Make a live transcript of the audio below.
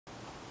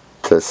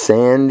to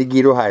San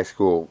Dieguito High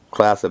School,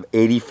 class of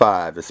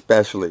 85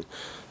 especially,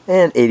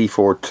 and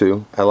 84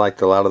 too. I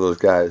liked a lot of those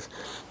guys.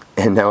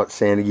 And now at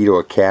San Dieguito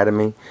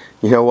Academy,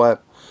 you know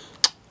what?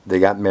 They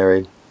got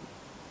married,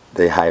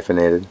 they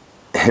hyphenated,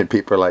 and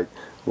people are like,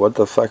 what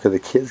the fuck are the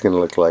kids going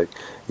to look like?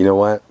 You know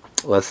what?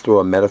 Let's throw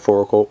a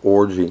metaphorical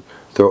orgy.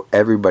 Throw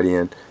everybody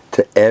in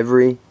to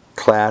every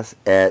class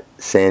at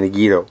San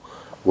Dieguito.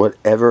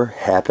 Whatever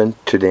happened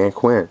to Dan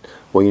Quinn?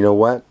 Well, you know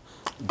what?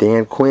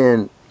 Dan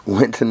Quinn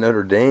went to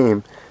Notre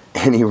Dame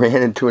and he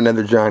ran into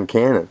another John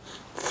Cannon.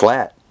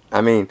 Flat.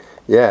 I mean,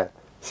 yeah.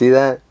 See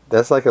that?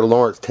 That's like a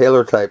Lawrence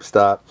Taylor type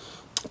stop,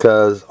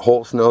 because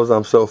Holtz knows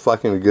I'm so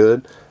fucking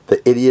good.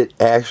 The idiot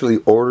actually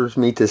orders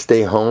me to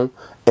stay home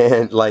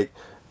and, like,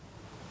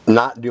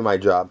 not do my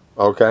job,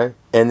 okay?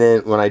 And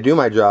then when I do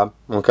my job,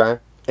 okay,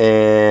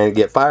 and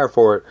get fired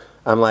for it,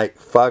 I'm like,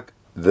 fuck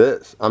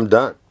this. I'm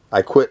done.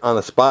 I quit on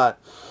the spot.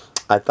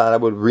 I thought I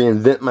would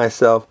reinvent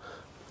myself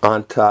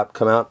on top,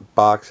 come out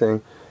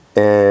boxing,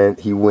 and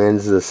he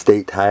wins the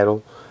state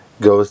title,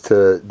 goes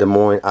to Des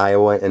Moines,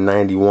 Iowa in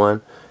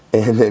 91,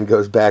 and then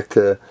goes back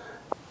to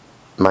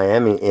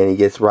Miami and he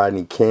gets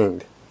Rodney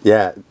King'd.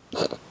 Yeah,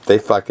 they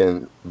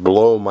fucking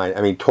tore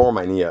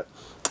my knee up.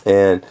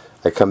 And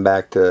I come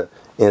back to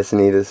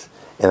Encinitas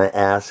and I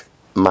ask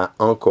my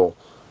uncle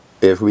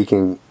if we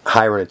can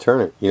hire an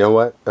attorney. You know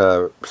what?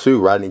 Sue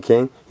Rodney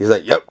King. He's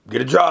like, yep,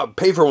 get a job,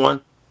 pay for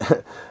one.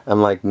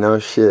 I'm like, no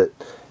shit.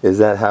 Is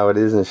that how it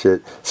is and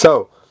shit?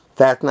 So,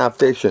 fact not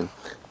fiction.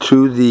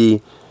 To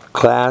the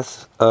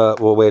class,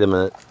 well, wait a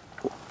minute.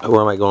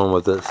 Where am I going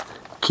with this?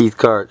 Keith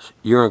Karch,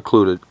 you're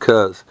included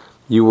because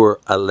you were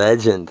a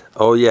legend.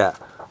 Oh, yeah.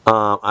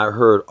 I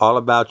heard all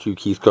about you,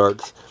 Keith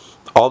Karch,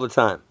 all the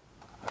time.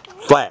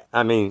 Flat.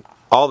 I mean,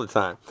 all the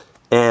time.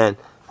 And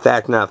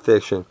fact not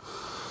fiction.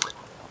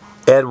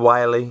 Ed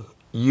Wiley,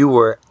 you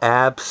were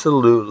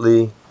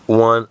absolutely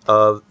one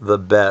of the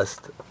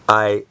best.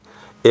 I'll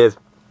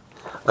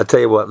tell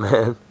you what,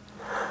 man.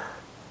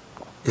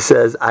 It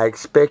says, I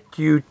expect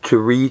you to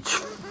reach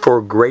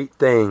for great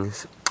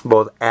things,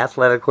 both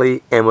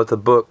athletically and with the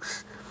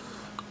books.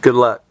 Good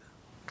luck,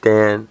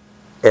 Dan,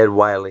 Ed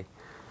Wiley.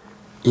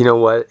 You know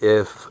what?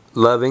 If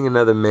loving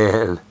another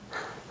man,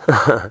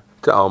 to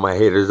all my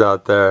haters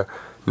out there,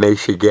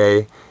 makes you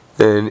gay,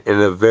 then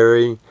in a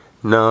very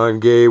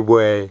non-gay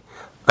way,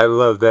 I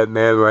love that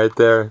man right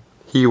there.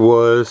 He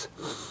was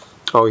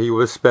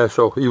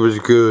special. He was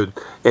good.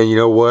 And you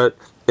know what?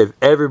 If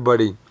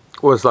everybody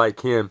was like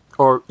him,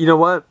 or you know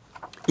what?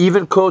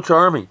 Even Coach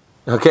Army,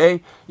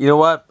 okay? You know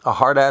what? A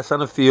hard ass on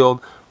the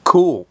field,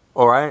 cool,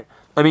 all right?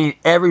 I mean,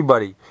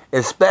 everybody,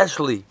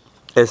 especially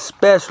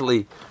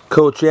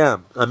Coach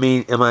M. I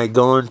mean, am I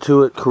going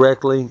to it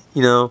correctly?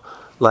 You know,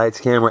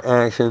 lights, camera,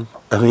 action.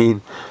 I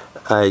mean,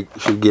 I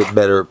should get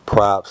better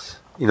props,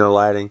 you know,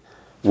 lighting.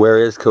 Where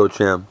is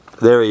Coach M?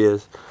 There he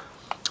is.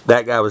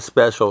 That guy was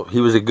special. He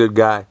was a good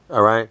guy,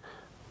 all right?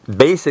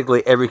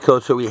 Basically, every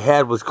coach that we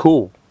had was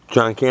cool,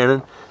 John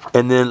Cannon.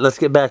 And then let's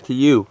get back to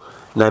you,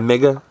 my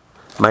nigga.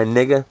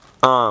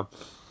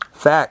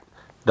 Fact,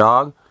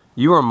 dog,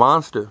 you were a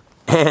monster.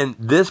 And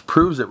this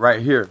proves it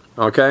right here,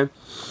 okay?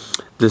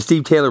 The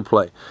Steve Taylor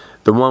play.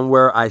 The one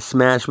where I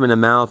smash him in the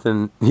mouth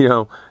and, you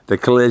know, the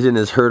collision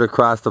is heard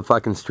across the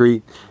fucking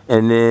street.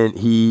 And then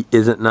he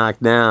isn't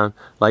knocked down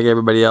like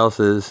everybody else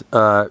is.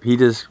 He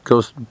just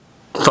goes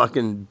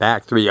fucking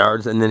back 3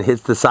 yards and then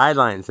hits the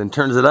sidelines and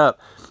turns it up.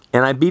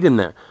 And I beat him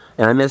there.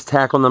 And I missed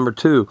tackle number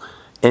 2.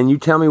 And you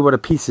tell me what a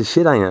piece of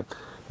shit I am.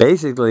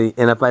 Basically,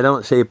 and if I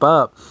don't shape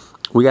up,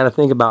 we got to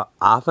think about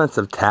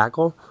offensive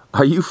tackle.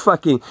 Are you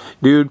fucking...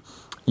 Dude,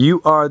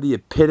 you are the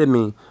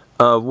epitome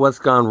of what's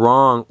gone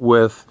wrong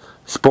with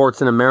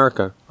sports in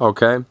America,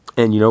 okay?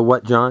 And you know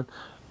what, John?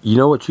 You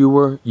know what you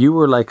were? You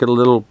were like a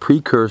little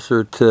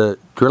precursor to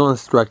drill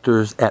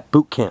instructors at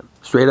boot camp.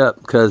 Straight up,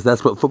 because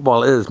that's what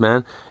football is,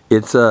 man.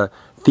 It's a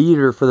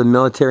theater for the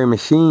military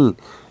machine.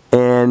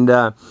 And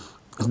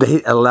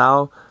they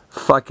allow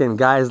fucking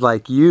guys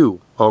like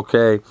you,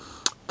 okay,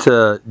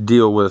 to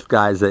deal with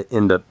guys that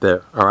end up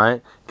there, all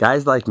right?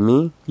 Guys like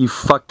me, you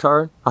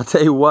fucktard, I'll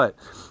tell you what.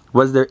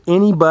 Was there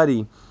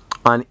anybody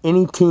on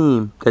any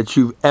team that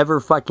you've ever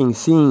fucking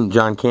seen,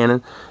 John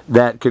Cannon,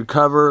 that could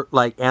cover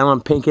like Alan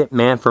Pinkett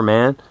man for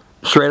man?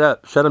 Straight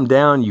up, shut him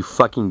down, you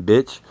fucking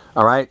bitch,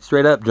 all right?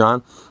 Straight up,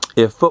 John.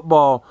 If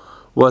football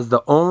was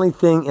the only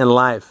thing in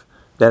life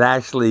that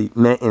actually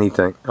meant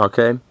anything,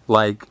 okay?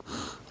 Like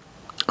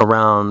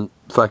around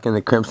fucking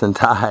the Crimson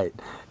Tide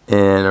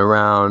and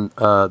around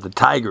the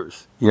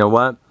Tigers, you know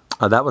what?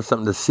 That was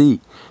something to see.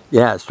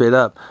 Yeah, straight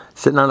up.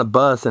 Sitting on a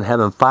bus and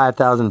having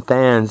 5,000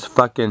 fans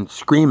fucking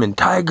screaming,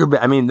 Tiger Bait.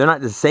 I mean, they're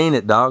not just saying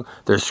it, dog.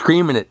 They're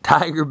screaming it,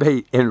 Tiger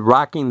Bait, and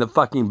rocking the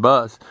fucking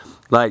bus.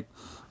 Like,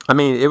 I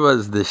mean, it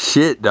was the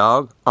shit,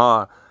 dog.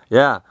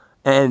 Yeah.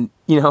 And,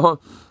 you know,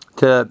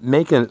 to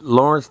make a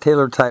Lawrence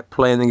Taylor type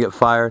play and then get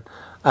fired,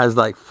 I was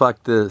like,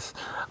 fuck this.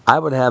 I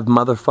would have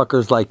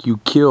motherfuckers like you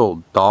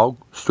killed, dog.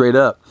 Straight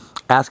up.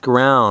 Ask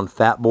around,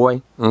 fat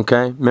boy.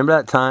 Okay? Remember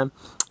that time?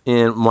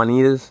 in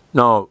Juanita's?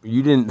 No,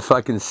 you didn't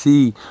fucking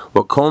see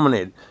what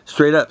culminated.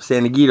 Straight up,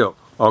 San Dieguito,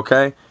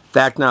 okay?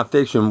 Fact, not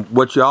fiction.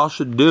 What y'all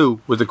should do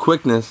with a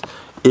quickness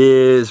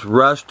is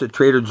rush to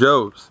Trader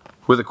Joe's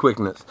with a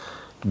quickness.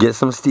 Get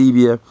some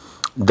stevia,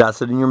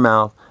 dust it in your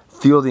mouth,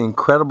 feel the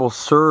incredible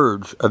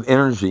surge of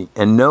energy,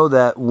 and know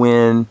that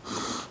when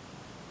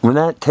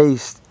that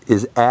taste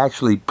is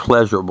actually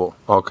pleasurable,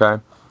 okay?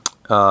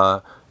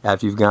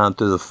 After you've gone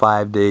through the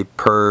 5-day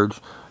purge,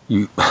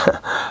 you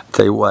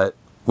tell you what,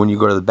 when you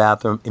go to the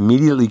bathroom,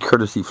 immediately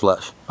courtesy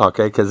flush,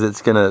 okay? Because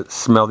it's going to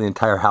smell the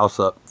entire house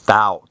up,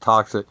 foul,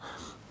 toxic.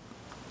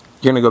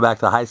 You're going to go back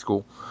to high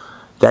school.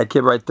 That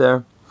kid right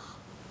there,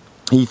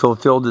 he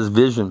fulfilled his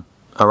vision,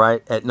 all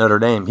right, at Notre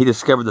Dame. He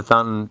discovered the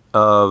fountain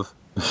of,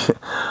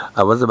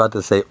 I was about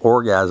to say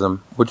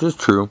orgasm, which is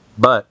true,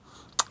 but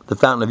the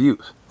fountain of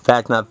youth.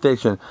 Fact, not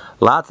fiction.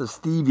 Lots of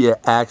stevia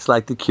acts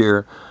like the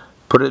cure.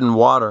 Put it in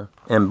water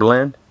and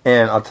blend.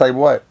 And I'll tell you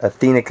what,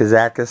 Athena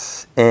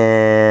Kazakis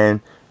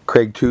and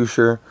Craig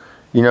Tusher,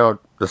 you know,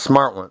 the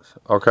smart ones,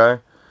 okay?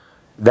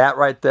 That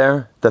right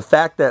there, the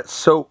fact that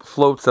soap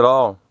floats at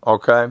all,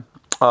 okay?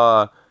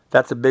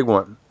 That's a big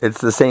one.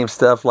 It's the same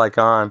stuff like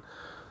on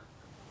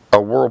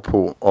a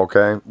whirlpool,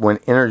 okay? When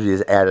energy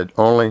is added,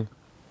 only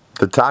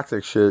the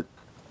toxic shit,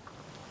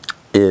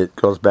 it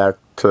goes back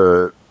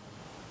to,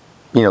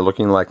 you know,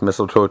 looking like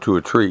mistletoe to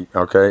a tree,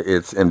 okay?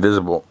 It's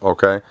invisible,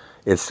 okay?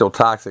 It's still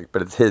toxic,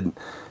 but it's hidden.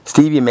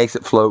 Stevia makes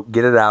it float,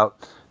 get it out.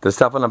 The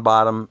stuff on the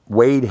bottom,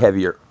 weighed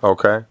heavier,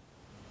 okay?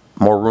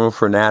 More room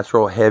for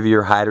natural,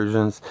 heavier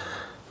hydrogens,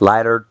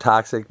 lighter,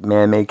 toxic,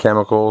 man-made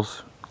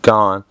chemicals,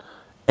 gone.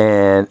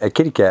 And a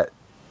kitty cat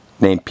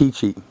named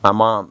Peachy, my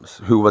mom's,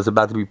 who was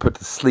about to be put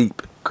to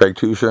sleep, Craig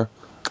Tusher.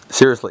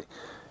 Seriously,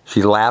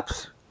 she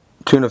laps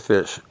tuna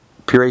fish,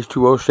 pure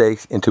H2O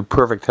shakes into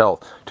perfect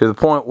health, to the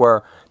point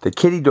where the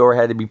kitty door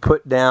had to be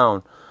put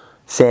down,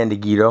 San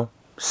Dieguito.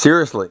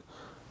 Seriously.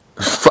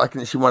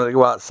 Fucking, she wanted to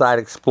go outside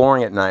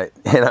exploring at night.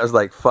 And I was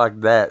like, fuck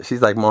that.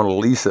 She's like Mona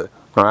Lisa,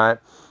 all right?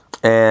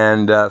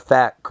 And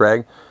fact,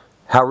 Craig,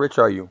 how rich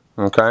are you,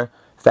 okay?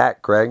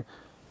 Fact, Craig,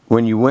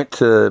 when you went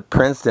to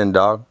Princeton,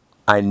 dog,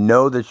 I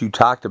know that you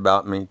talked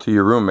about me to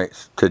your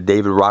roommates, to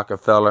David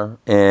Rockefeller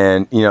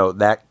and, you know,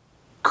 that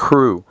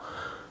crew.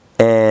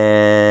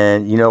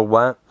 And you know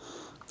what?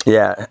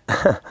 Yeah,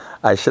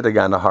 I should have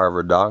gone to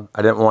Harvard, dog.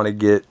 I didn't want to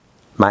get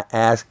my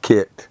ass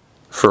kicked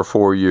for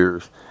 4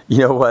 years. You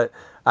know what?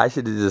 I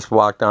should have just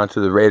walked on to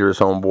the Raiders,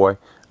 homeboy,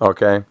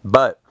 okay?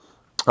 But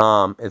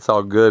it's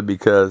all good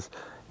because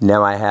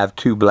now I have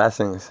 2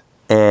 blessings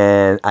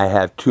and I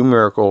have 2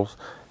 miracles.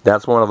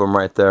 That's one of them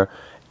right there.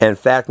 And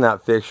fact,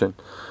 not fiction.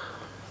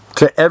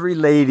 To every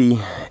lady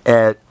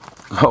at,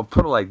 I'll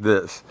put it like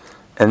this,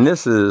 and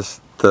this is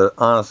the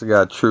honest to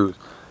God truth.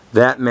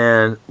 That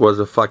man was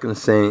a fucking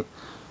saint.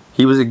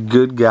 He was a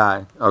good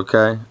guy,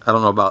 okay? I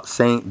don't know about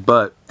saint,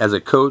 but as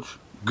a coach,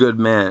 good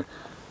man.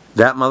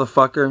 That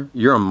motherfucker,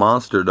 you're a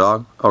monster,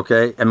 dog,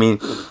 okay? I mean,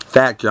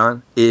 fact,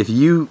 John, if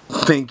you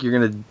think you're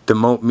going to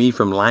demote me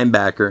from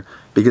linebacker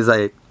because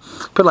I,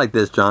 put it like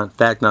this, John,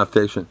 fact, not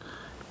fiction.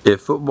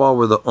 If football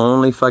were the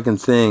only fucking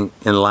thing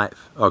in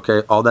life,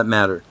 okay, all that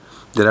mattered,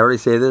 did I already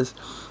say this?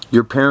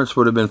 Your parents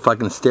would have been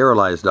fucking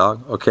sterilized,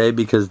 dog, okay,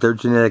 because they're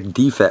genetic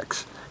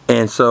defects.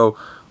 And so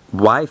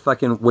why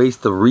fucking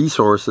waste the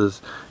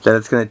resources that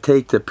it's going to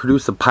take to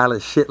produce a pile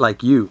of shit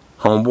like you,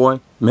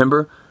 homeboy?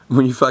 Remember?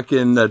 When you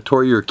fucking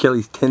tore your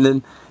Achilles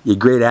tendon, you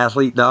great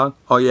athlete, dog.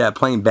 Oh, yeah,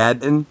 playing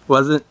badminton,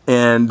 was it?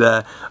 And,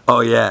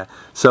 oh, yeah.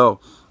 So,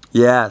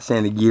 yeah,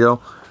 San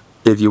Dieguito,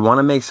 if you want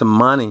to make some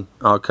money,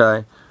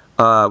 okay,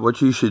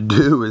 what you should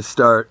do is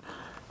start,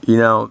 you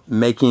know,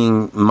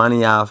 making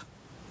money off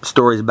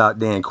stories about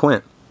Dan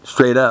Quinn.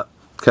 Straight up.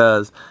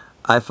 Because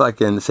I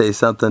fucking say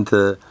something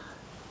to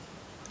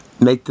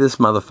make this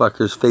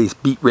motherfucker's face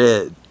beat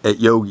red at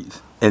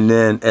Yogi's. And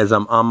then as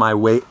I'm on my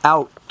way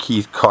out,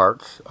 Keith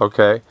Karts,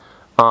 okay,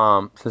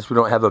 since we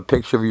don't have a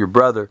picture of your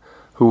brother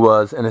who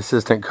was an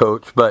assistant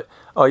coach, but,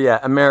 oh yeah,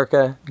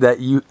 America, that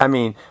you, I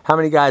mean, how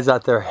many guys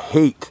out there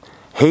hate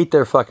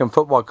their fucking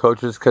football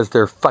coaches because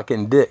they're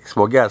fucking dicks?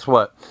 Well, guess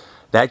what?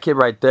 That kid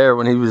right there,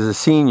 when he was a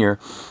senior,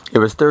 it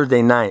was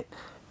Thursday night,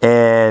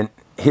 and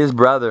his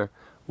brother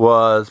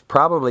was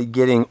probably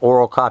getting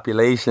oral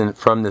copulation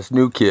from this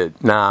new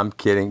kid. Nah, I'm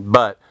kidding,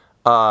 but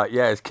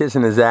yeah, he's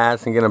kissing his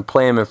ass and gonna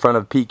play him in front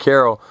of Pete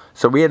Carroll.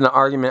 So we had an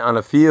argument on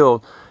the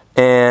field,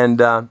 and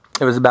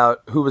it was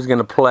about who was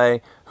gonna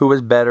play, who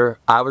was better.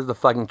 I was the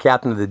fucking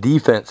captain of the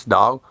defense,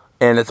 dog,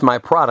 and it's my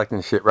product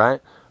and shit,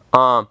 right?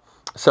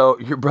 So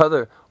your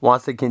brother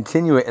wants to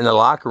continue it in the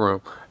locker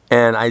room,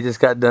 and I just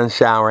got done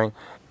showering,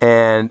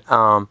 and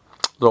a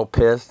little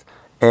pissed,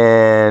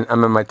 and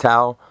I'm in my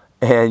towel,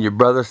 and your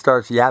brother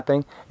starts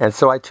yapping, and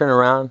so I turn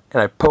around,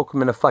 and I poke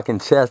him in the fucking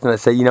chest, and I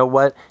say, you know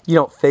what? You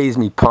don't faze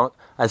me, punk.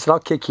 I said, I'll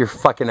kick your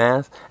fucking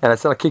ass, and I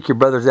said, I'll kick your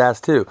brother's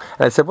ass too.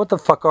 And I said, what the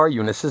fuck are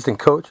you, an assistant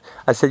coach?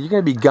 I said, you're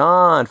going to be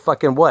gone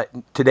fucking what?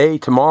 Today,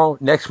 tomorrow,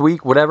 next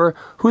week, whatever?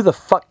 Who the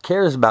fuck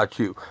cares about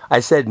you? I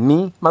said,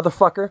 me,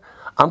 motherfucker?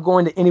 I'm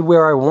going to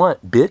anywhere I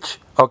want, bitch,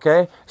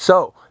 okay?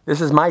 So,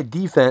 this is my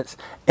defense,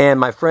 and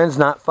my friend's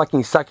not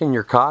fucking sucking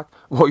your cock.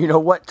 Well, you know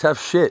what?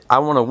 Tough shit. I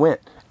want to win.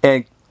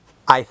 And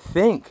I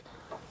think,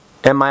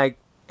 am I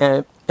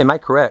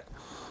correct?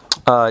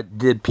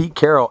 Did Pete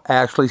Carroll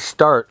actually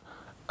start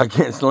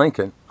against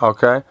Lincoln?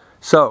 Okay,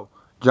 so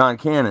John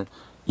Cannon,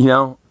 you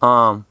know,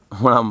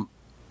 when I'm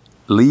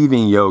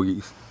leaving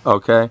Yogi's,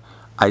 okay,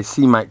 I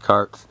see Mike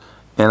Karts,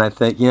 and I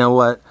think, you know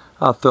what?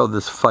 I'll throw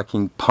this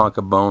fucking punk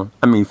a bone.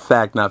 I mean,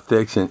 fact, not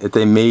fiction. If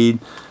they made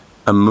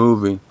a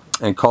movie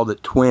and called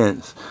it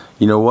Twins,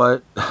 you know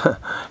what?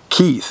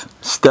 Keith,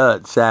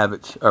 stud,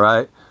 savage, all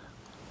right?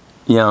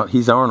 You know,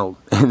 he's Arnold.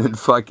 And then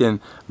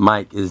fucking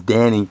Mike is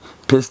Danny,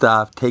 pissed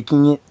off,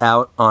 taking it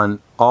out on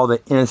all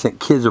the innocent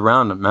kids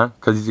around him, man,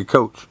 because he's a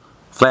coach.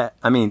 Flat,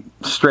 I mean,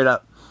 straight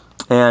up.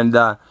 And,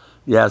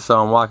 yeah, so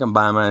I'm walking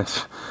by him,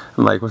 and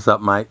I'm like, what's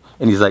up, Mike?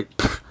 And he's like,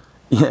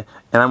 yeah.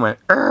 And I went,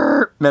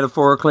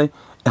 metaphorically.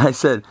 And I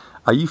said,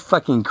 are you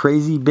fucking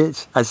crazy,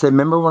 bitch? I said,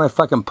 remember when I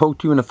fucking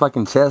poked you in the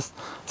fucking chest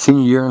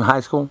senior year in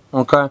high school?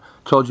 Okay?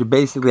 Told you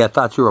basically I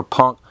thought you were a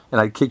punk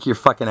and I'd kick your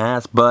fucking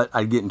ass, but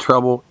I'd get in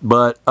trouble.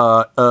 But,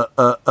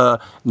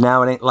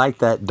 now it ain't like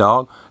that,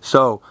 dog.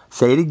 So,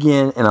 say it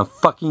again and I'm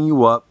fucking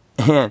you up.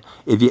 And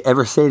if you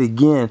ever say it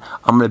again,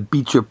 I'm going to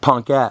beat your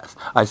punk ass.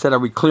 I said, are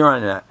we clear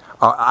on that?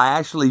 I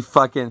actually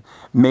fucking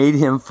made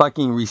him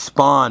fucking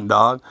respond,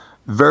 dog.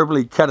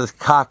 Verbally cut his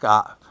cock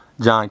off,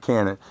 John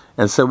Cannon.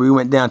 And so we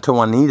went down to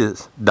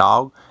Juanita's,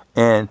 dog.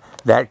 And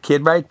that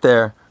kid right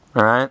there,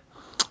 all right,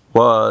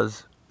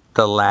 was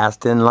the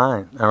last in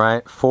line, all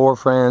right? 4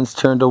 friends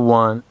turned to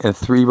 1 and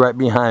 3 right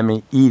behind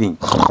me eating.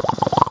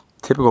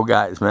 Typical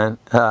guys, man.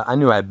 I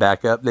knew I'd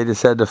back up. They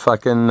just had to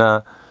fucking,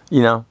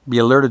 you know, be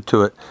alerted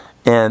to it.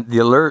 And the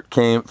alert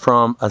came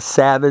from a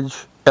savage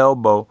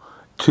elbow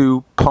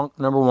to punk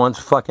number 1's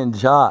fucking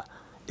jaw.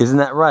 Isn't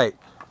that right,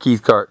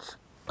 Keith Karts?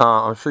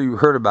 I'm sure you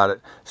heard about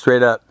it.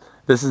 Straight up,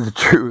 this is the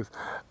truth.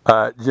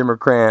 Jimmer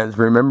Kranz,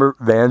 remember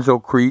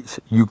Vanjel Creech?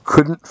 You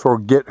couldn't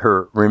forget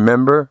her.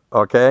 Remember?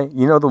 Okay,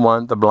 you know the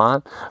one, the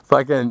blonde.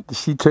 Fucking,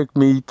 she took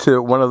me to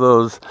one of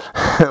those,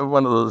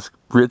 one of those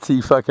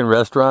ritzy fucking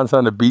restaurants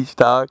on the beach,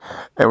 dog.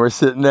 And we're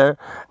sitting there,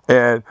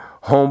 and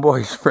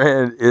homeboy's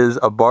friend is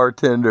a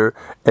bartender,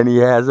 and he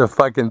has a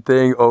fucking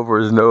thing over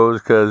his nose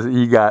because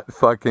he got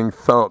fucking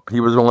thumped. He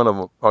was one of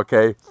them.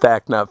 Okay,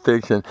 fact, not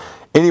fiction.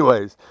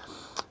 Anyways.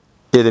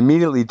 It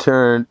immediately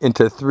turned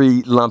into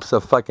 3 lumps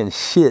of fucking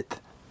shit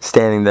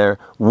standing there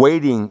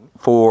waiting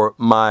for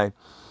my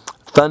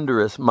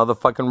thunderous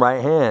motherfucking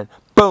right hand.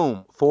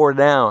 Boom, 4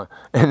 down.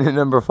 And then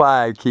number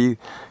 5, Keith,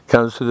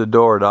 comes to the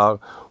door,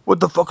 dog.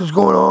 What the fuck is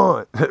going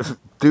on?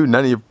 Dude,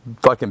 none of your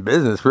fucking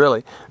business,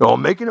 really. Oh,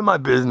 I'm making it my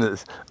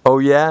business. Oh,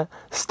 yeah?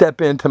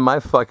 Step into my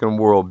fucking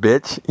world,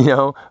 bitch. You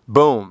know,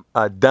 boom,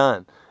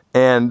 done.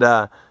 And,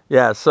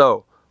 yeah,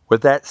 so,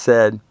 with that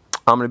said,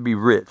 I'm going to be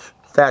rich.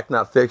 Fact,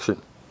 not fiction.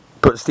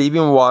 Put Stevie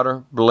in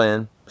water,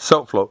 blend,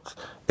 soap floats.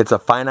 It's a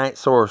finite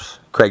source,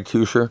 Craig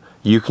Tusher.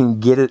 You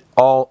can get it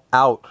all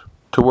out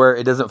to where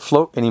it doesn't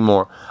float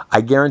anymore.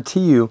 I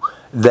guarantee you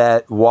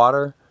that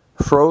water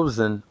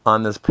frozen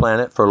on this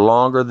planet for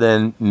longer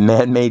than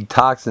man-made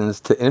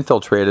toxins to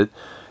infiltrate it.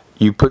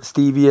 You put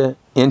stevia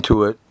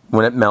into it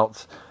when it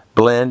melts,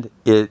 blend,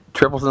 it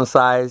triples in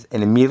size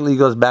and immediately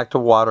goes back to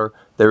water.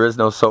 There is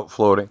no soap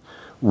floating.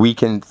 We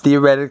can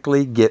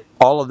theoretically get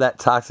all of that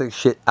toxic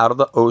shit out of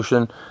the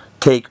ocean,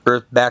 take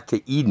Earth back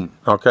to Eden,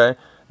 okay?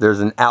 There's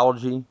an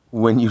algae.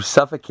 When you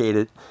suffocate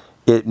it,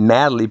 it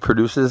madly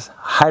produces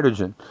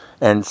hydrogen.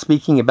 And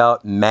speaking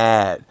about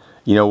mad,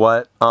 you know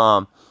what?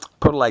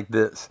 Put it like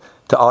this.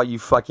 To all you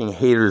fucking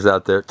haters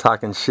out there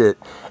talking shit,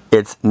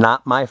 it's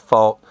not my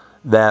fault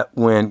that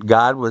when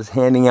God was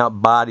handing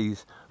out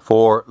bodies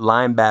for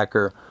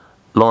linebacker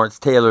Lawrence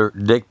Taylor,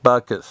 Dick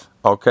Butkus,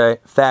 okay?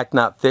 Fact,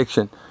 not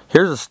fiction.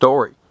 Here's a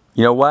story.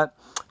 You know what?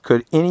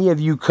 Could any of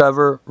you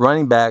cover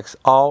running backs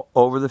all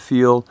over the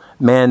field,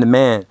 man to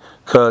man?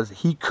 Because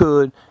he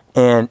could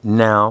and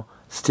now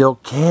still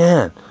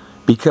can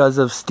because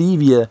of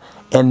stevia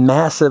and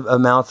massive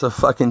amounts of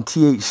fucking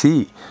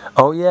THC.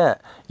 Oh, yeah.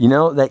 You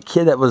know, that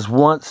kid that was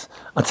once,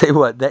 I'll tell you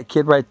what, that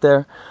kid right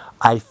there,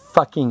 I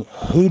fucking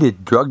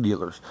hated drug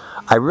dealers.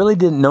 I really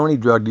didn't know any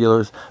drug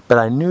dealers, but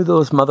I knew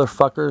those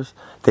motherfuckers.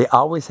 They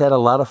always had a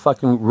lot of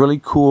fucking really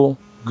cool,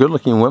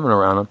 good-looking women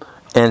around them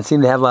and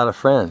seemed to have a lot of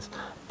friends.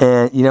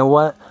 And you know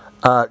what?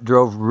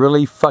 Drove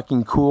really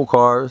fucking cool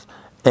cars,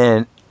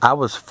 and I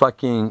was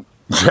fucking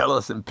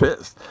jealous and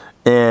pissed.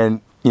 And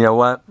you know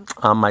what?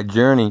 On my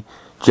journey,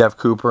 Jeff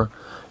Cooper,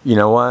 you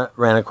know what?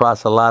 Ran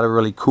across a lot of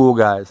really cool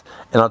guys.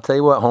 And I'll tell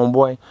you what,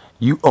 homeboy,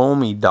 you owe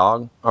me,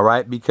 dog, all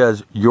right?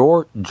 Because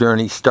your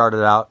journey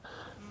started out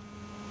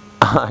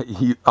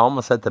you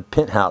almost at the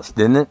penthouse,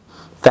 didn't it?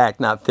 Fact,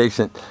 not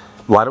fiction.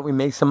 Why don't we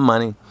make some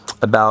money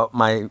about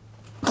my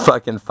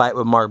fucking fight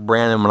with Mark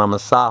Brandon when I'm a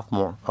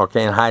sophomore,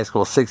 okay, in high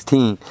school,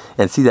 16,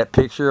 and see that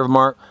picture of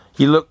Mark?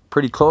 He looked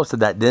pretty close to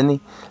that, didn't he?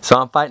 So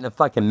I'm fighting a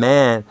fucking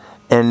man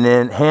and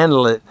then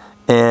handle it,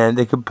 and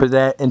they could put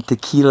that in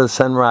Tequila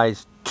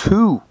Sunrise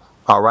 2,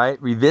 all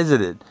right,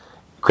 revisited.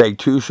 Craig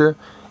Tusher,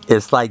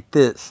 It's like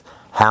this.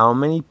 How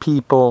many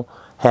people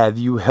have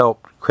you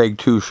helped, Craig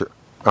Tusher?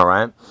 All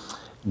right.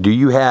 Do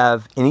you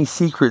have any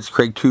secrets,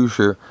 Craig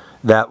Tusher,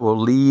 that will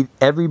lead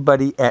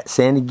everybody at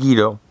San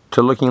Dieguito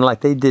to looking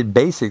like they did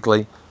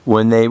basically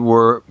when they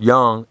were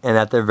young and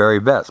at their very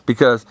best?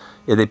 Because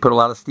if they put a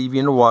lot of stevia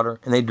in the water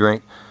and they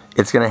drink,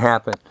 it's going to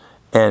happen.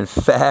 And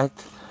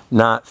fact,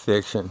 not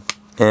fiction.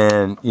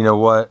 And you know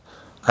what?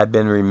 I've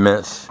been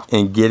remiss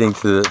in getting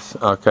to this,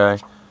 okay?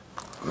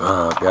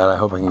 Oh, God, I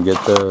hope I can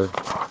get there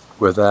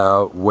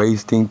without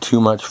wasting too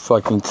much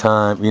fucking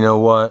time. You know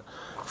what?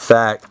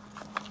 Fact,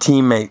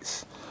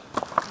 teammates,